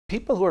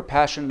People who are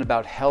passionate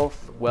about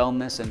health,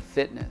 wellness, and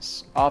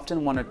fitness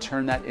often want to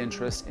turn that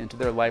interest into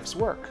their life's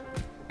work.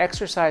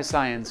 Exercise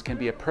science can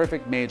be a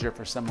perfect major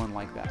for someone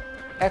like that.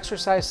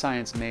 Exercise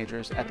science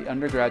majors at the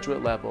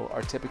undergraduate level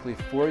are typically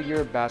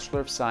four-year Bachelor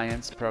of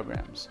Science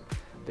programs.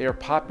 They are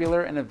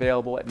popular and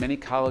available at many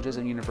colleges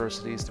and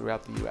universities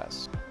throughout the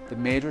U.S. The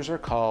majors are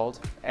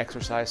called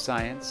exercise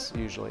science,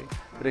 usually,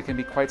 but it can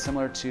be quite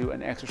similar to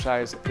an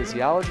exercise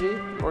physiology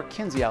or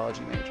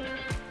kinesiology major.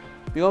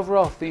 The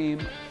overall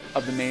theme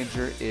of the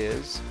major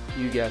is,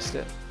 you guessed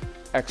it,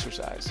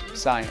 exercise,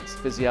 science,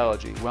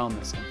 physiology,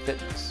 wellness, and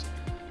fitness.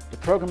 The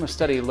program of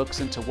study looks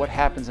into what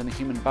happens in the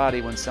human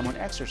body when someone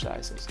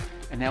exercises,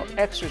 and how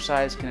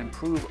exercise can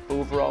improve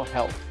overall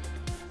health,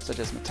 such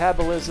as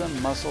metabolism,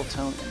 muscle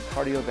tone, and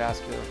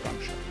cardiovascular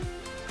function.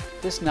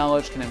 This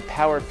knowledge can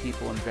empower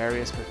people in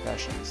various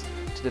professions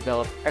to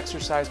develop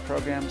exercise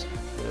programs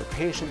for their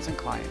patients and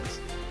clients,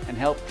 and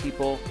help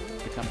people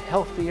become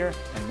healthier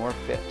and more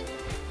fit.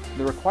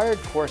 The required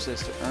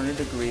courses to earn a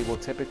degree will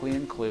typically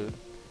include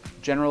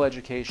general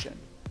education,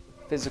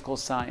 physical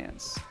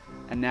science,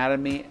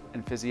 anatomy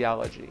and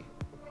physiology,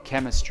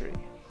 chemistry,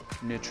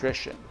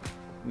 nutrition,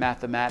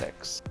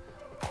 mathematics,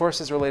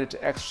 courses related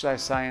to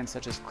exercise science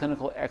such as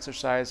clinical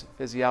exercise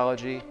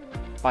physiology,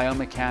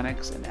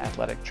 biomechanics, and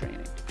athletic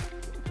training.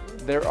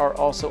 There are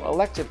also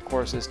elective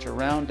courses to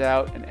round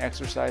out an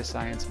exercise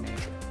science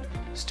major.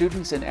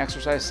 Students in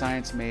exercise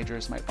science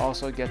majors might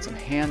also get some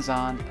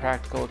hands-on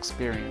practical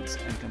experience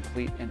and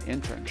complete an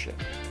internship.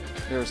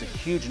 There is a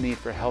huge need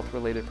for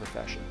health-related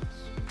professions.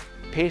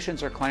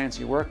 Patients or clients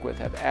you work with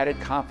have added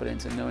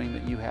confidence in knowing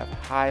that you have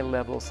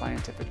high-level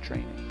scientific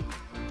training.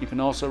 You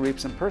can also reap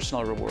some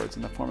personal rewards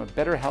in the form of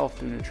better health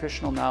through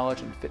nutritional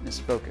knowledge and fitness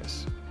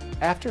focus.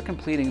 After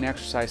completing an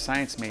exercise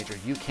science major,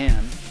 you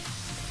can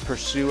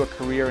pursue a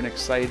career in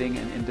exciting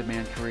and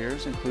in-demand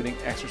careers, including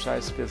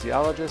exercise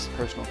physiologist,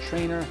 personal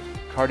trainer,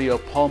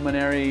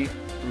 cardiopulmonary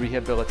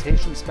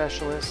rehabilitation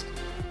specialist,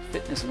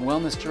 fitness and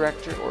wellness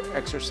director, or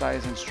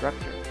exercise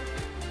instructor.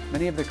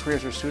 Many of the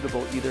careers are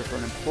suitable either for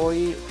an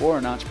employee or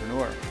an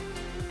entrepreneur.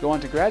 Go on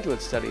to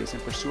graduate studies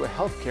and pursue a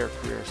healthcare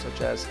career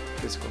such as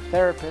physical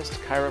therapist,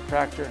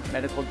 chiropractor,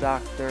 medical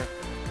doctor,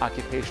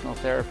 occupational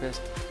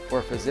therapist,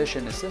 or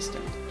physician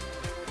assistant.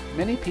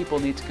 Many people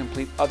need to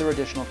complete other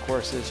additional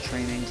courses,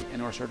 trainings,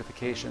 and/or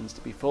certifications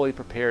to be fully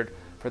prepared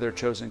for their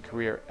chosen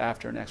career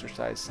after an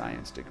exercise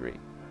science degree.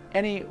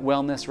 Any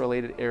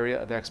wellness-related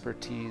area of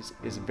expertise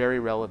is very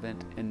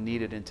relevant and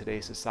needed in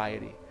today's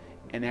society,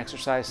 and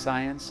exercise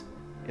science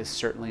is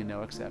certainly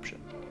no exception.